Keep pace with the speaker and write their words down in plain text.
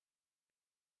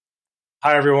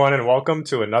Hi, everyone, and welcome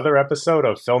to another episode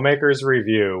of Filmmakers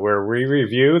Review, where we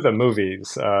review the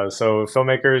movies.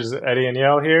 Filmmakers Eddie and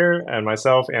Yale here, and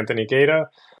myself, Anthony Gaeta.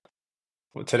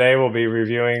 Today, we'll be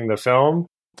reviewing the film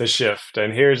The Shift.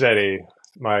 And here's Eddie,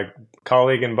 my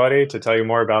colleague and buddy, to tell you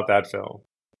more about that film.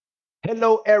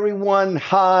 Hello, everyone.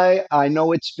 Hi. I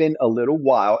know it's been a little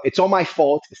while. It's all my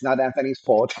fault. It's not Anthony's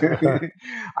fault.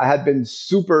 I had been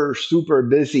super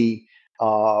busy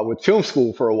with film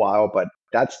school for a while, but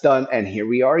that's done. And here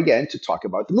we are again to talk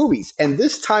about the movies. And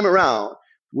this time around,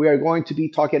 we are going to be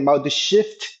talking about The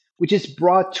Shift, which is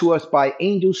brought to us by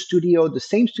Angel Studio, the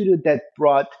same studio that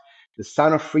brought The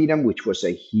Sound of Freedom, which was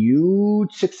a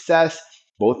huge success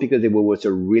both because it was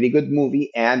a really good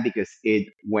movie and because it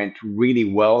went really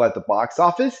well at the box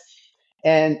office.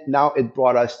 And now it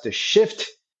brought us The Shift.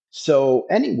 So,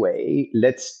 anyway,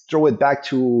 let's throw it back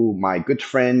to my good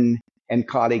friend and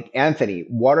colleague Anthony.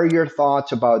 What are your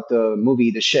thoughts about the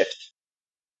movie The Shift?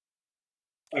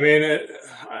 I mean,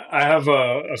 I have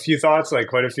a few thoughts, like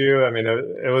quite a few.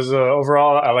 It was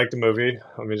overall, I liked the movie.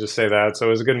 Let me just say that. So it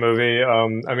was a good movie.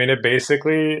 It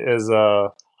basically is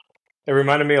it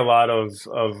reminded me a lot of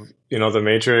The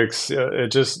Matrix.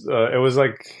 It was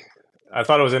like I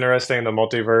thought it was interesting, the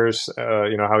multiverse.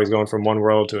 How he's going from one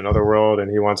world to another world, and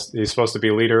he's supposed to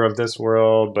be leader of this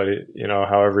world, but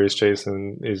however he's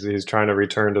trying to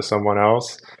return to someone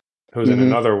else who's in Hmm.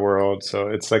 another world. So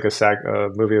it's like a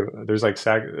movie. There's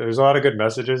a lot of good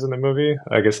messages in the movie.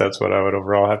 I guess that's what I would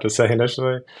overall have to say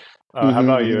initially. How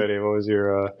about you, Hmm. Eddie? What was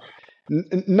your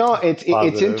No, it's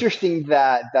positive? interesting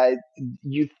that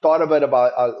you thought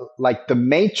about like the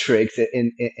Matrix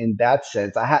in that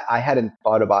sense. I hadn't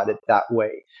thought about it that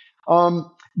way.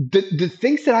 The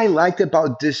things that I liked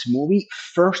about this movie,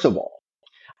 first of all,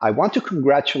 I want to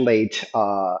congratulate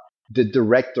the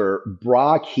director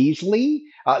Brock Heasley.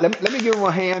 Let me give him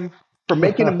a hand for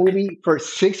making a movie for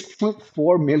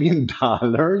 $6.4 million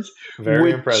Very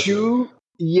with impressive.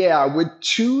 with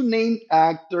two named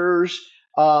actors.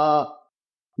 Uh,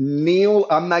 Neil,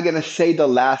 I'm not gonna say the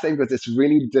last name because it's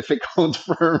really difficult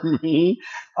for me.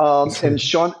 And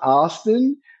Sean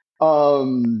Austin.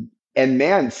 And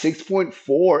man,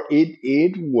 6.4.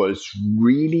 It was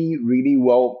really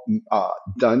well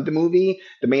done. The movie.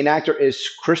 The main actor is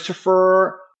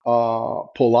Christopher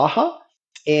Polaha,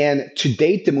 and to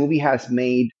date, the movie has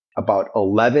made about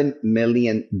 $11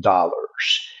 million.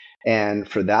 And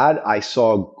for that, I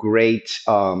saw great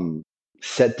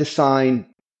set design.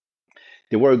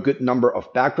 There were a good number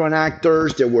of background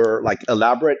actors. There were like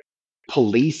elaborate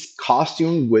police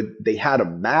costumes with they had a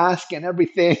mask and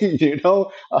everything.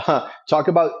 Talk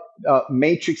about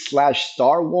Matrix slash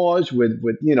Star Wars with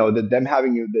them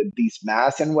having these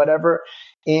masks and whatever.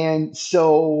 And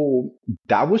so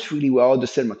that was really well. The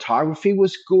cinematography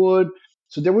was good.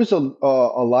 So there was a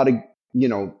lot of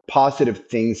positive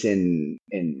things in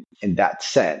that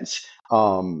sense.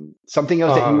 Something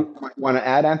else that Uh-huh. you might want to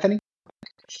add, Anthony?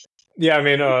 Yeah,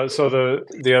 so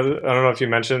the other, I don't know if you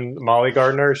mentioned Molly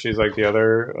Gardner. She's like the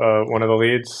other one of the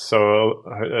leads. So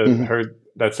Hmm. her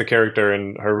that's the character,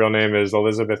 and her real name is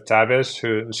Elizabeth Tabish.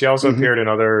 Who she also Hmm. appeared in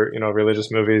other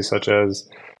religious movies such as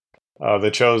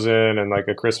The Chosen and like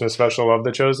a Christmas special of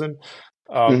The Chosen.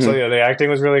 So Hmm. yeah, the acting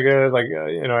was really good, like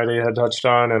Eddie had touched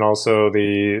on, and also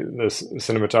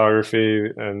cinematography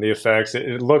and the effects.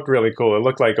 It looked really cool. It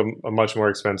looked like a much more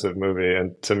expensive movie,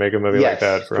 and to make a movie like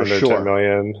that Yes, for for under 10 sure.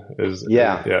 million is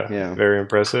Yeah, yeah, yeah. very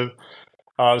impressive.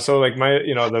 So like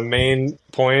the main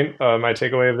point, my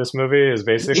takeaway of this movie is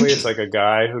basically it's like a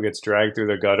guy who gets dragged through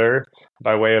the gutter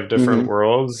by way of different Hmm.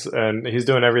 worlds, and he's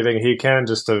doing everything he can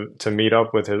just to meet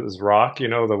up with his rock,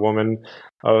 the woman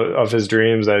of his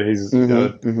dreams that he's Hmm.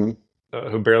 Hmm.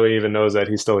 who barely even knows that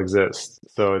he still exists.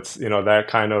 So it's that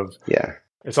kind of Yeah.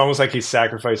 it's almost like he's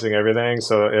sacrificing everything.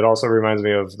 So it also reminds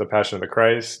me of the Passion of the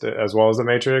Christ as well as the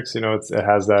Matrix. It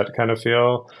has that kind of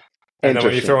feel. And then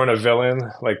when you throw Interesting. in a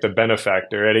villain like the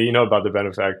benefactor, Eddie, you know about the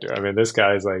benefactor. I mean, this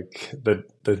guy's like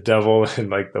the devil in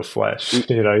like the flesh.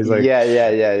 He's like Yeah, yeah,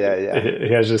 yeah, yeah, yeah.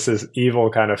 he has just this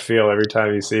evil kind of feel every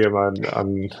time you see him on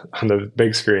the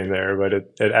big screen there. But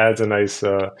it adds a nice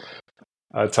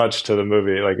touch to the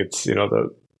movie. Like it's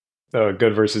the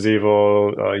good versus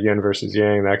evil, yin versus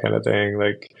yang, that kind of thing.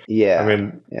 Like, I Yeah,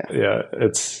 mean, yeah. yeah,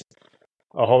 it's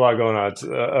a whole lot going on. It's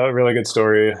a really good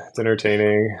story. It's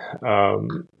entertaining.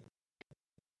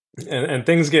 And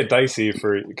things get dicey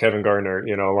for Kevin Gardner,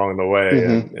 along the way,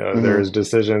 Hmm. and Hmm. there's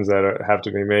decisions that have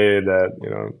to be made that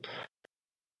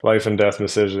life and death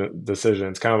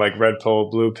decisions, kind of like red pill,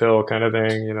 blue pill kind of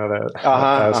thing, that Uh-huh,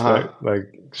 uh-huh. aspect, like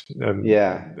and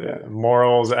Yeah, yeah.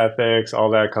 morals, ethics, all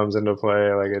that comes into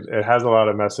play. Like it has a lot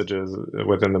of messages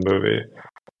within the movie.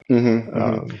 Mm-hmm, mm-hmm.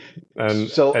 Um, and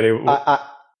So Eddie,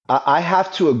 I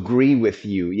have to agree with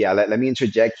you. Yeah, let me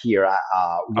interject here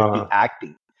with the uh,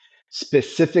 acting,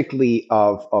 specifically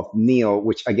of Neil,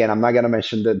 which again, I'm not going to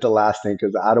mention the last name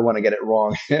because I don't want to get it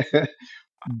wrong.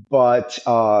 But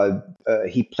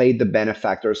he played the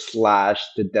benefactor slash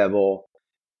the devil.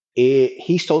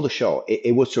 He stole the show.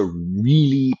 It was a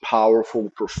really powerful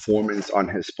performance on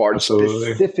his part,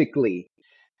 absolutely. specifically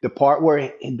the part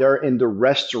where they're in the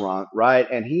restaurant, right?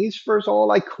 And he's first all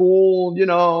like cool,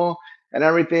 and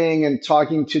everything, and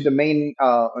talking to the main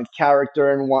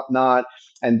character and whatnot.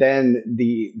 And then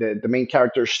the main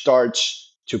character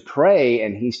starts to pray,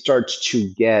 and he starts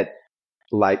to get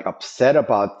like upset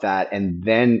about that, and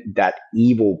then that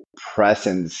evil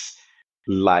presence,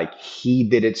 like he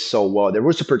did it so well. There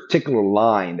was a particular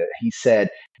line that he said,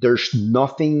 "There's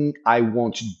nothing I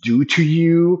won't do to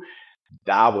you."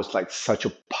 That was like such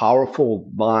a powerful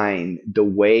line. The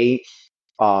way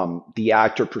the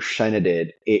actor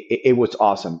presented it was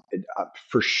awesome.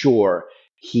 For sure,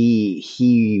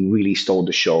 he really stole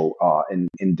the show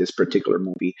in this particular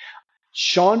movie.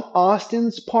 Sean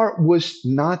Austin's part was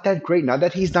not that great. Not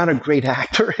that he's not a great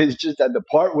actor. It's just that the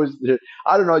part was,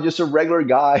 I don't know, just a regular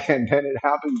guy. And then it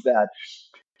happens that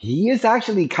he is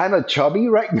actually kind of chubby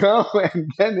right now. And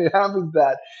then it happens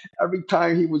that every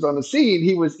time he was on the scene,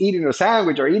 he was eating a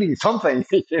sandwich or eating something.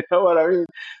 You know what I mean?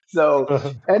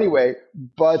 So anyway,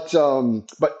 but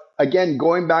again,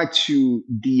 going back to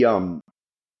the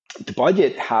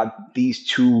budget, had these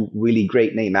two really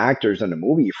great name actors in the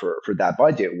movie for that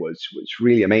budget was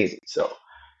really amazing. So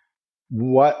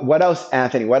what else,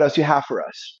 Anthony? What else you have for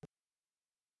us?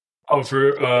 Oh,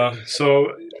 for so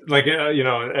like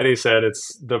Eddie said,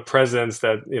 it's the presence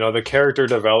that the character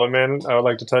development I would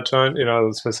like to touch on.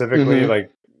 Specifically Hmm.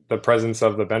 like the presence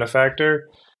of the benefactor.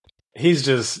 He's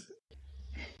just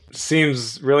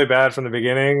seems really bad from the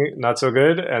beginning, not so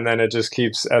good, and then it just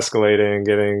keeps escalating,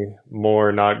 getting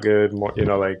more not good, more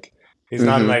like he's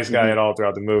not a Hmm. nice guy Hmm. at all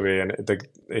throughout the movie, and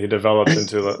he develops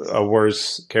into a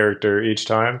worse character each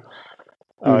time.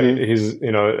 Hmm. He's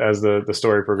as the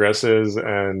story progresses,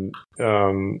 and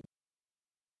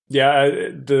yeah,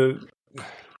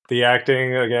 the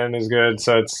acting again is good.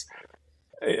 So it's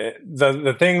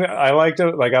the thing that I like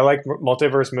I like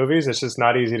multiverse movies. It's just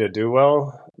not easy to do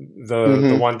well. The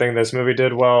Hmm. one thing this movie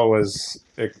did well was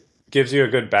it gives you a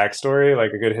good backstory,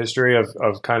 like a good history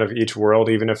of kind of each world,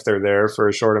 even if they're there for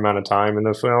a short amount of time in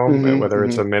the film, Hmm. whether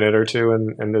it's Hmm. a minute or two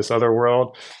in this other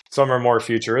world. Some are more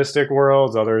futuristic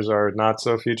worlds, others are not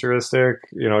so futuristic.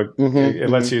 Hmm. It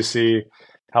lets Hmm. you see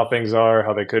how things are,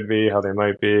 how they could be, how they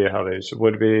might be, how they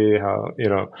would be,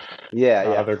 Yeah,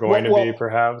 how yeah. they're going Well, to be, well,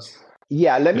 perhaps.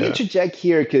 yeah. Let me Yeah. interject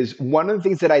here because one of the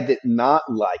things that I did not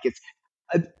like, it's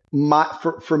uh, my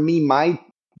for me, my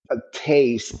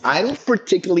taste. I don't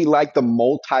particularly like the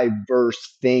multiverse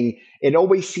thing. It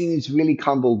always seems really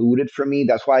convoluted for me.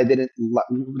 That's why I didn't.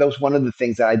 That was one of the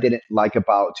things that I didn't like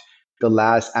about the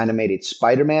last animated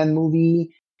Spider-Man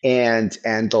movie and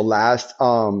the last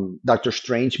Doctor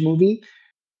Strange movie.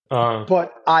 Uh,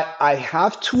 But I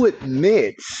have to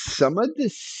admit, some of the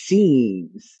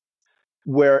scenes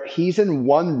where he's in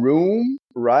one room,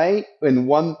 right, in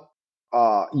one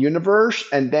universe,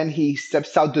 and then he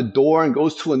steps out the door and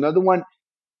goes to another one,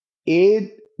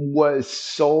 it was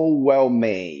so well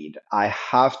made. I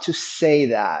have to say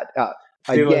that.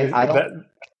 See, Again, like I don't.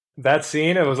 that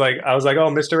scene, it was like I was like, oh,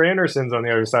 Mr. Anderson's on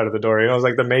the other side of the door. It was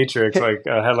like the Matrix, like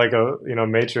had like a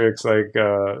Matrix like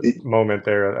moment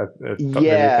there. It made me think of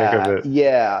Yeah, it.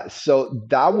 yeah. So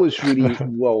that was really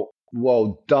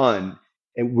well done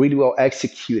and really well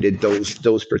executed,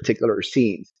 those particular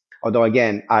scenes. Although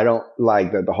again, I don't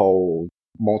like the whole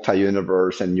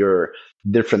multi-universe and you're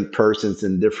different persons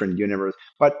in different universe.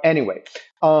 But anyway,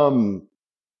 um,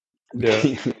 Yeah.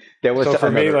 there was So for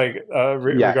me, another. like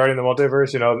Yeah. regarding the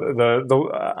multiverse,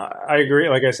 the I agree.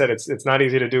 Like I said, it's not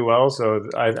easy to do well. So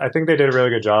I think they did a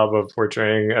really good job of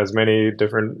portraying as many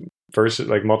different verses,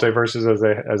 like multiverses,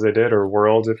 as they did, or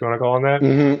worlds, if you want to call them that.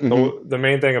 Hmm. Hmm. The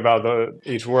main thing about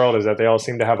each world is that they all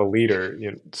seem to have a leader.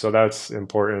 So that's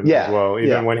important as Yeah. well. Even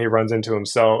Yeah. when he runs into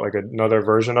himself, like another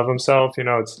version of himself,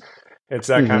 it's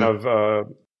that kind Hmm. of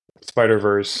Spider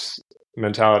Verse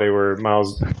mentality where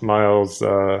Miles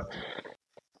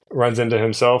runs into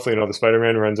himself. The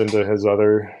Spider-Man runs into his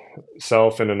other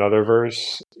self in another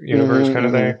universe, Hmm. kind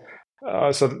of thing.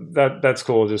 Hmm. So that's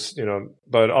cool. Just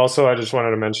but also I just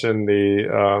wanted to mention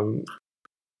the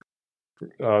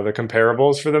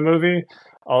comparables for the movie.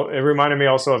 It reminded me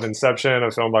also of Inception,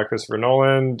 a film by Christopher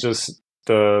Nolan. Just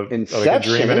the like a Inception.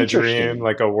 dream in a dream, Interesting.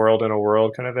 like a world in a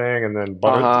world kind of thing, and then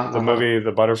Uh huh. the Uh huh. movie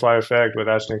The Butterfly Effect with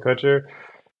Ashton Kutcher.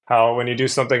 how when you do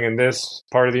something in this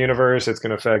part of the universe, it's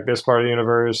going to affect this part of the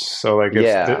universe. So like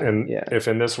Yeah, yeah. if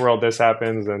in this world this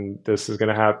happens, then this is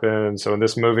going to happen. And so in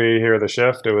this movie here, The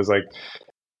Shift, it was like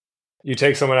you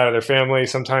take someone out of their family,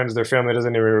 sometimes their family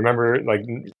doesn't even remember, like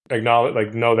acknowledge,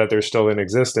 like know that they're still in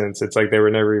existence. It's like they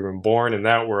were never even born in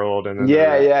that world, and then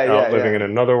Yeah, they're yeah, out yeah, living yeah. in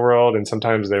another world, and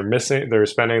sometimes they're missing. They're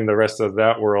spending the rest of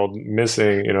that world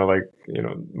missing. Like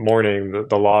mourning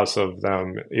the loss of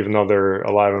them, even though they're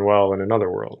alive and well in another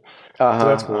world. So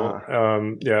that's Uh-huh, cool.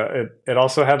 uh-huh. Yeah, it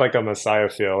also had like a Messiah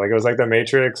feel. Like it was like the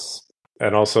Matrix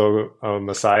and also a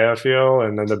Messiah feel,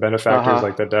 and then the benefactors Uh-huh.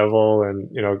 like the devil and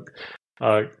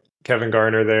uh, Kevin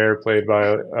Garner there, played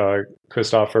by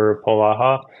Christopher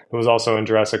Polaha, who was also in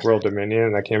Jurassic World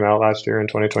Dominion that came out last year in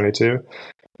 2022.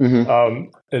 Hmm.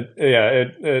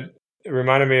 It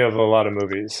reminded me of a lot of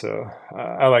movies, so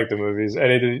I like the movies.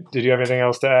 Eddie, did you have anything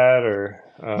else to add, or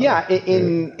Yeah,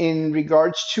 in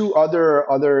regards to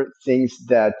other things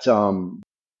that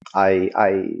I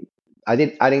I I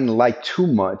didn't like too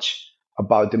much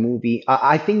about the movie.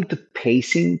 I think the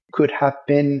pacing could have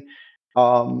been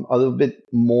a little bit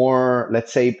more,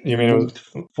 let's say, you mean moved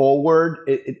forward.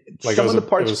 like it Some of the it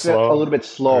parts was felt a slow, little bit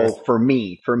or slow for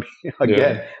me. For me,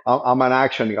 again, yeah, I'm an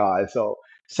action guy, so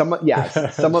yes,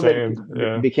 some of it same,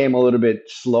 yeah. became a little bit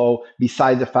slow.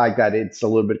 Besides the fact that it's a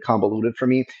little bit convoluted for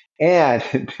me, and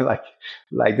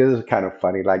like this is kind of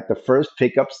funny. Like the first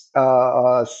pickups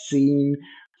scene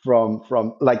from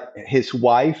like his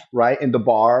wife, right, in the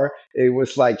bar. It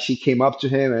was like she came up to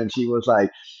him and she was like,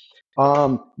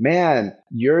 man,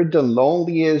 you're the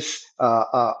loneliest,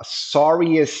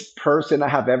 sorriest person I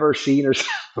have ever seen, or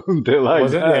something like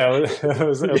Was it? that. Yeah,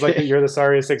 it was like you're the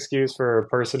sorriest excuse for a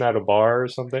person at a bar or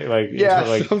something. Like, Yeah,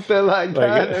 like, something like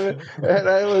like, that. And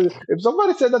I was, if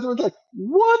somebody said that, it was like,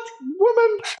 what,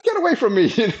 woman, get away from me,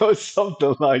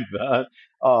 something like that.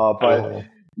 But uh,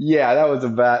 yeah, that was a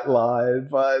bad line.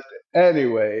 But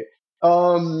anyway,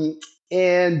 um,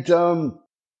 and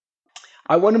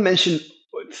I want to mention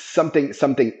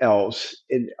something else.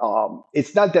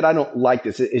 It's not that I don't like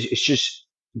this. It's just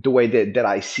the way that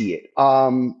I see it.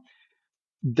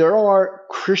 There are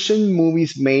Christian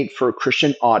movies made for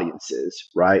Christian audiences,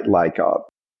 right? Like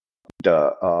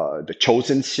the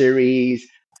Chosen series,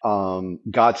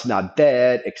 God's Not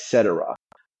Dead, etc.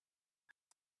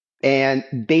 And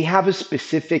they have a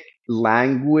specific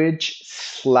language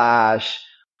slash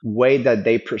way that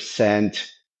they present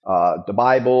the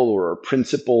Bible or a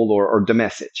principle or the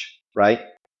message, right?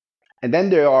 And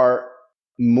then there are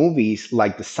movies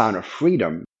like The Sound of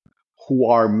Freedom, who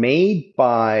are made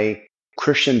by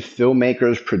Christian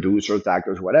filmmakers, producers,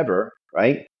 actors, whatever,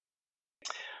 right?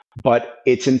 But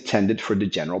it's intended for the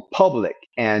general public.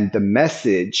 And the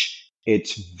message,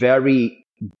 it's very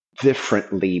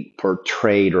differently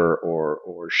portrayed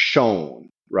or shown,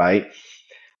 right?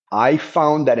 I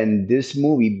found that in this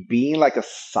movie, being like a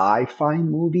sci-fi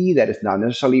movie that is not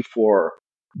necessarily for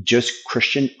just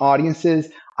Christian audiences,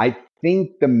 I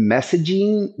think the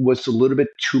messaging was a little bit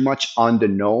too much on the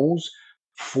nose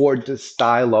for the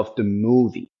style of the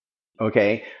movie.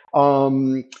 Okay.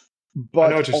 Um, I know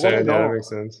but what you're all saying. in Yeah, that all, makes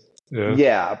sense. Yeah.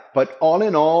 yeah, but all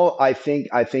in all, I think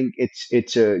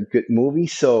it's a good movie.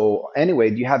 So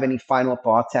anyway, do you have any final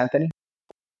thoughts, Anthony?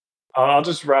 I'll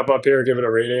just wrap up here, give it a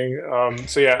rating.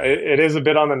 So yeah, it is a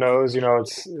bit on the nose.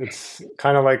 It's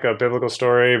kind of like a biblical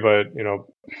story, but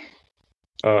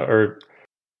or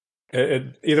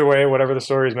either way, whatever the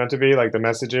story is meant to be, like the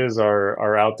messages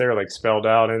are out there, like spelled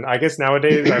out. And I guess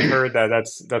nowadays I've heard that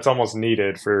that's almost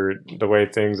needed for the way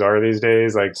things are these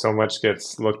days. Like so much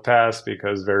gets looked past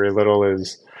because very little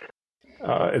is.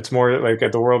 It's more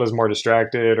like the world is more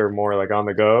distracted or more like on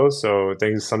the go, so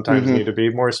things sometimes need Hmm. to be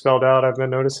more spelled out. I've been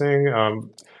noticing.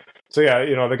 So yeah,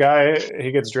 the guy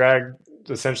he gets dragged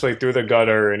essentially through the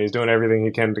gutter, and he's doing everything he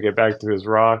can to get back to his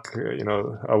rock.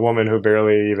 A woman who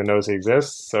barely even knows he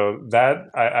exists. So that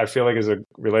I feel like is a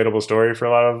relatable story for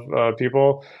a lot of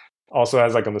people. Also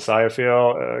has like a Messiah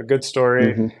feel. A good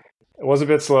story. Hmm. It was a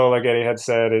bit slow, like Eddie had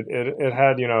said. It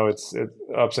had its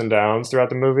ups and downs throughout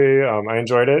the movie. I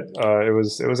enjoyed it. It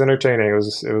was entertaining.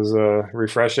 It was a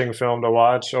refreshing film to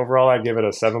watch. Overall, I'd give it a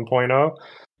 7.0.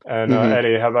 And Hmm.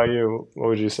 Eddie, how about you? What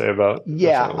would you say about the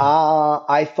Yeah, film?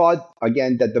 I thought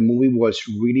again that the movie was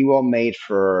really well made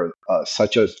for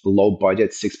such a low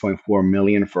budget, 6.4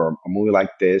 million for a movie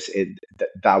like this.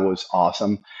 That was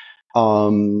awesome.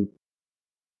 Um,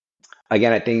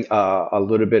 Again, I think a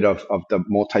little bit of the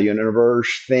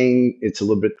multi-universe thing, it's a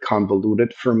little bit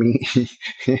convoluted for me.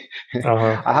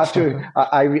 Uh I have to. huh.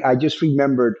 I just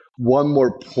remembered one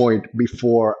more point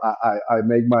before I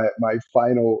make my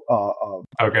final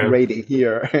Okay. rating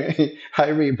here. I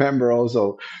remember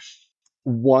also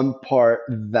one part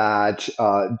that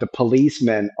the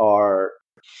policemen are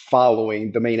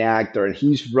following the main actor and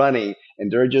he's running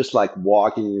and they're just like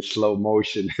walking in slow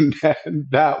motion and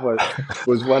that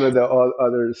was one of the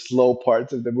other slow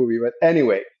parts of the movie. But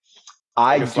anyway,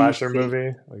 I Like a do slasher think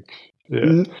movie. Like yeah.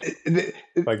 N- it,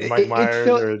 Like Mike it Myers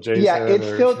felt, or yeah, Jason it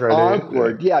or felt Freddy. Yeah.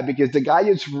 awkward, yeah, because the guy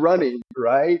is running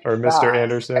right Or Mr. fast,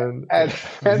 Anderson. and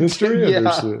Mr. yeah,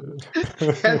 Anderson.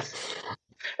 and,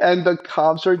 and the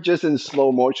cops are just in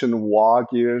slow motion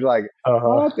walking. You're like, Uh-huh.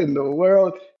 what in the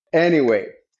world? Anyway,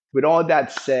 with all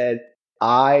that said,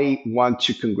 I want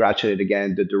to congratulate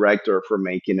again the director for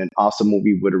making an awesome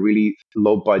movie with a really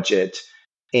low budget.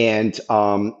 And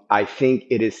I think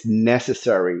it is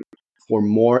necessary for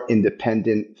more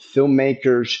independent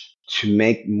filmmakers to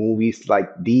make movies like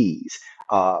these.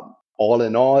 All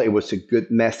in all, it was a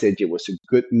good message, it was a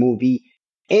good movie.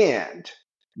 And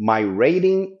my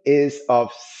rating is of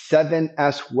 7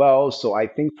 as well. So I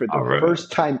think for the All right.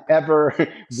 first time ever,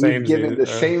 we've given Samesies. the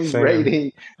same Same.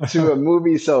 rating to a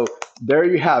movie. So there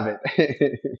you have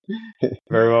it.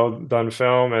 Very well done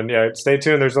film. And yeah, stay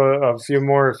tuned. There's a few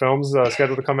more films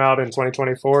scheduled to come out in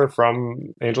 2024 from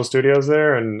Angel Studios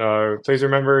there. And please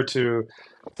remember to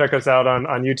check us out on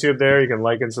YouTube there. You can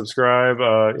like and subscribe.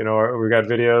 We got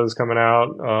videos coming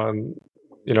out,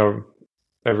 you know,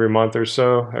 every month or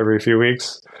so, every few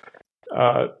weeks.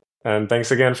 Uh, and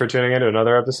thanks again for tuning in to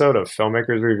another episode of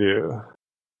Filmmakers Review.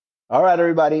 All right,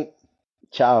 everybody.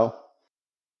 Ciao.